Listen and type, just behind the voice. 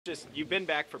Just you've been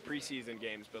back for preseason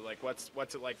games, but like, what's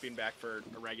it like being back for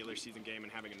a regular season game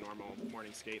and having a normal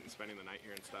morning skate and spending the night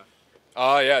here and stuff?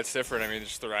 Oh yeah, it's different. I mean,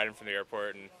 just the riding from the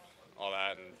airport and all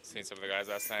that, and seeing some of the guys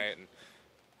last night,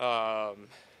 and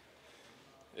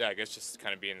yeah, I guess just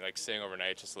kind of being like staying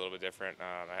overnight, just a little bit different.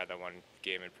 I had that one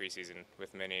game in preseason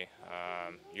with Minnie.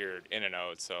 You're in and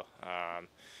out, so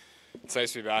it's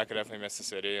nice to be back. I definitely miss the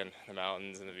city and the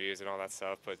mountains and the views and all that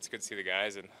stuff, but it's good to see the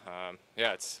guys, and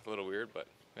yeah, it's a little weird, but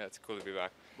yeah, it's cool to be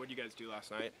back. What did you guys do last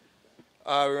night?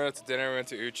 We went out to dinner. We went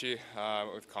to Uchi,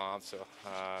 went with comp. So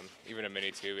even a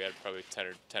mini too. We had probably 10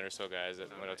 or so guys that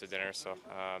went out to dinner. So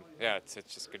yeah, it's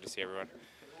just good to see everyone.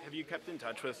 Have you kept in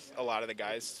touch with a lot of the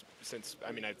guys since?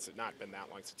 I mean, it's not been that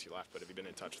long since you left, but have you been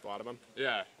in touch with a lot of them?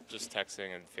 Yeah, just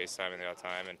texting and FaceTiming the whole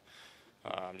time,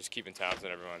 and just keeping tabs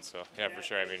on everyone. So yeah, for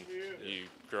sure. I mean, you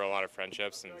grow a lot of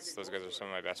friendships, and those guys are some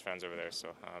of my best friends over there. So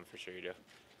for sure you do.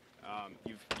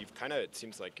 You've kind of, it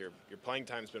seems like your playing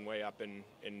time's been way up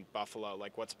in Buffalo.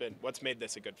 Like, what's made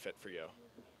this a good fit for you?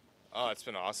 Oh, it's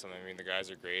been awesome. I mean, the guys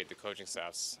are great. The coaching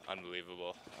staff's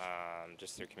unbelievable.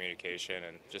 Just their communication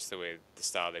and just the way, the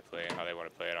style they play and how they want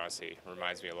to play it, honestly,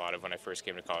 reminds me a lot of when I first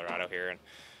came to Colorado here. And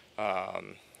I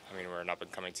mean, we're an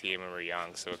up-and-coming team and we're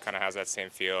young, so it kind of has that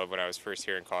same feel of when I was first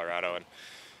here in Colorado. And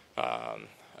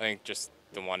I think just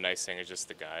the one nice thing is just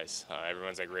the guys.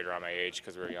 Everyone's like right around my age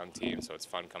because we're a young team, so it's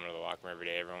fun coming to the locker room every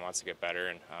day. Everyone wants to get better,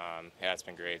 and yeah, it's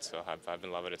been great. So I've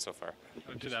been loving it so far.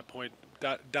 To that point,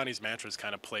 Donnie's mantra is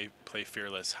kind of play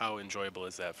fearless. How enjoyable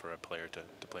is that for a player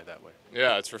to play that way?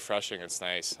 Yeah, it's refreshing. It's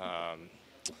nice.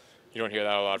 You don't hear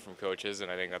that a lot from coaches, and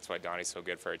I think that's why Donnie's so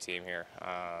good for our team here,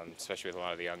 especially with a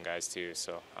lot of the young guys too.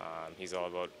 So he's all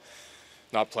about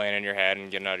not playing in your head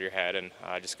and getting out of your head, and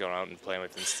just going out and playing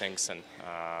with instincts and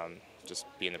just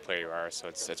being the player you are. So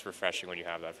it's refreshing when you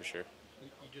have that for sure.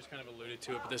 You just kind of alluded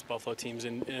to it, but this Buffalo team's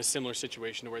in a similar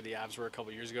situation to where the Avs were a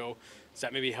couple years ago. Does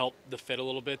that maybe help the fit a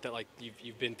little bit? That like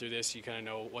you've been through this, you kind of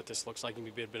know what this looks like, and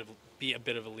be a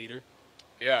bit of a leader.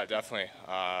 Yeah, definitely.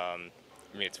 I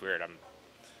mean, it's weird. I'm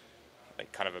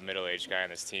like kind of a middle-aged guy on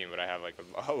this team, but I have like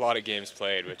a lot of games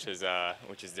played, which is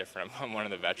different. I'm one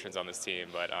of the veterans on this team,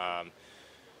 but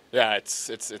yeah,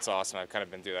 it's awesome. I've kind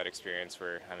of been through that experience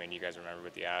where, I mean, you guys remember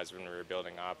with the Avs when we were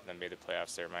building up and then made the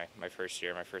playoffs there my first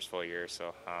year, my first full year.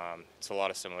 So it's a lot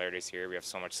of similarities here. We have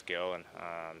so much skill, and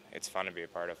it's fun to be a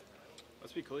part of.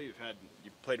 Must be cool. You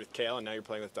played with Kale, and now you're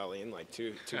playing with Dahlin, like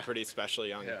two pretty special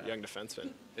young defensemen.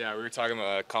 Yeah, we were talking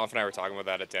about, Colin and I were talking about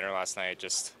that at dinner last night.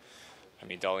 Just, I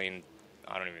mean, Dahlin,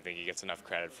 I don't even think he gets enough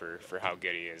credit for how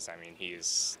good he is. I mean, he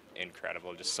is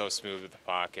incredible, just so smooth with the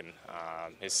puck, and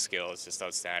his skill is just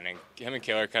outstanding. Him and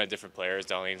Kale are kind of different players.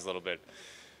 Dahlin's a little bit,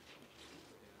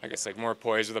 I guess, like more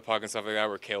poised with the puck and stuff like that,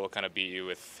 where Kale will kind of beat you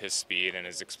with his speed and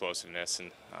his explosiveness.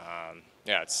 And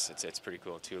yeah, it's pretty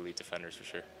cool. Two elite defenders for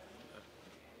sure.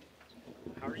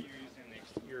 How are you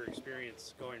using your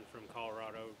experience going from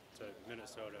Colorado to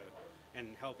Minnesota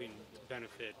and helping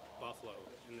benefit Buffalo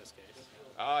in this case?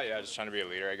 Yeah, just trying to be a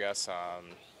leader, I guess. I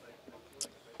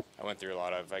went through a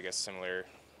lot of, I guess, similar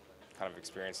kind of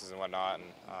experiences and whatnot, and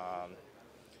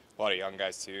a lot of young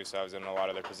guys too. So I was in a lot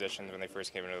of their positions when they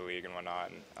first came into the league and whatnot.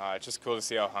 And it's just cool to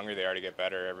see how hungry they are to get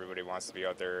better. Everybody wants to be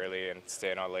out there early and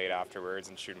staying out late afterwards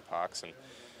and shooting pucks. And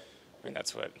I mean,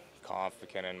 that's what Conf,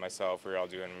 McKinnon, and myself, we were all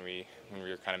doing when we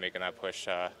were kind of making that push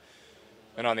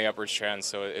and on the upwards trend.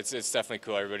 So it's definitely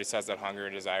cool. Everybody has that hunger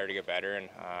and desire to get better, and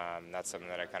that's something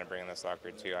that I kind of bring in this locker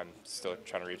room too. I'm still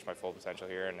trying to reach my full potential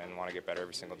here and want to get better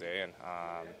every single day, and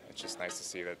it's just nice to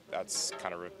see that that's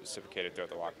kind of reciprocated throughout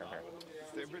the locker room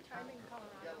here.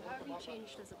 How have you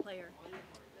changed as a player?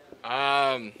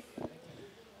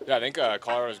 Yeah, I think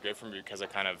Colorado was great for me because I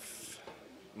kind of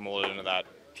molded into that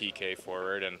PK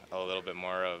forward and a little bit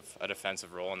more of a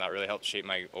defensive role, and that really helped shape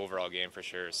my overall game for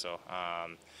sure. So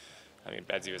I mean,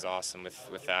 Bedsy was awesome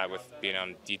with that, with being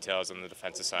on details on the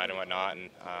defensive side and whatnot,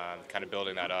 and kind of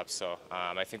building that up. So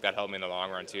I think that helped me in the long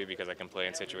run too, because I can play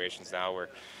in situations now where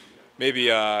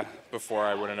maybe before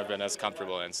I wouldn't have been as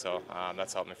comfortable in. So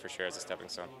that's helped me for sure as a stepping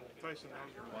stone. Tyson,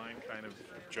 how's your line kind of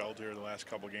gelled here the last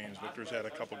couple games? Victor's had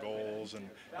a couple goals, and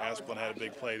Asplund had a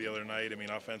big play the other night. I mean,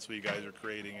 offensively, you guys are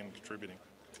creating and contributing.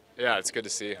 Yeah, it's good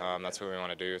to see. That's what we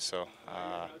want to do. So,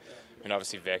 and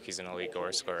obviously Vic, he's an elite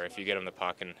goal scorer. If you get him the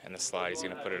puck in the slot, he's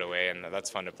going to put it away, and that's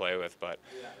fun to play with. But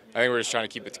I think we're just trying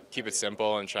to keep it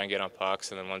simple and try and get on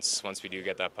pucks. And then once we do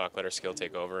get that puck, let our skill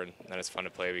take over, and then it's fun to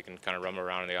play. We can kind of roam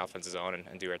around in the offensive zone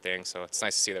and do our thing. So it's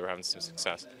nice to see that we're having some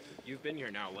success. You've been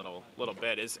here now a little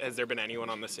bit. Has there been anyone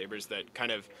on the Sabres that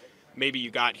kind of maybe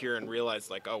you got here and realized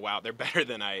like, oh wow, they're better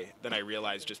than I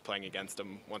realized just playing against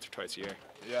them once or twice a year?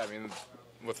 Yeah, I mean,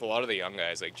 with a lot of the young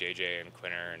guys like JJ and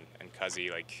Quinner and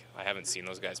Cuzzy, like I haven't seen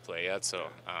those guys play yet, so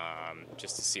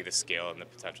just to see the scale and the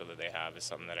potential that they have is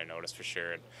something that I noticed for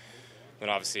sure. And then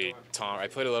obviously I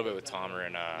played a little bit with Tomer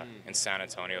in San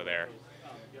Antonio there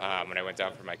when I went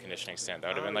down for my conditioning stint. That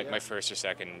would have been like my first or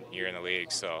second year in the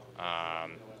league, so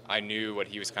I knew what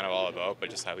he was kind of all about, but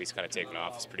just how he's kind of taken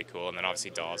off is pretty cool. And then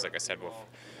obviously Dahls, like I said before,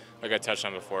 like I touched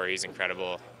on before, he's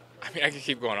incredible. I mean, I could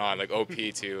keep going on, like OP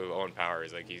to Owen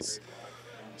Powers, like he's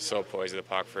so poised with the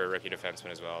puck for a rookie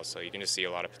defenseman as well. So you can just see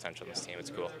a lot of potential in this team.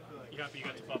 It's cool. You got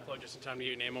to Buffalo just in time to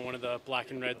get your name on one of the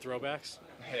black and red throwbacks.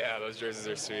 Yeah, those jerseys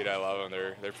are sweet. I love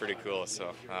them. They're pretty cool.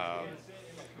 So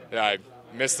yeah, I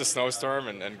missed the snowstorm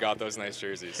and got those nice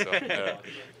jerseys. So yeah.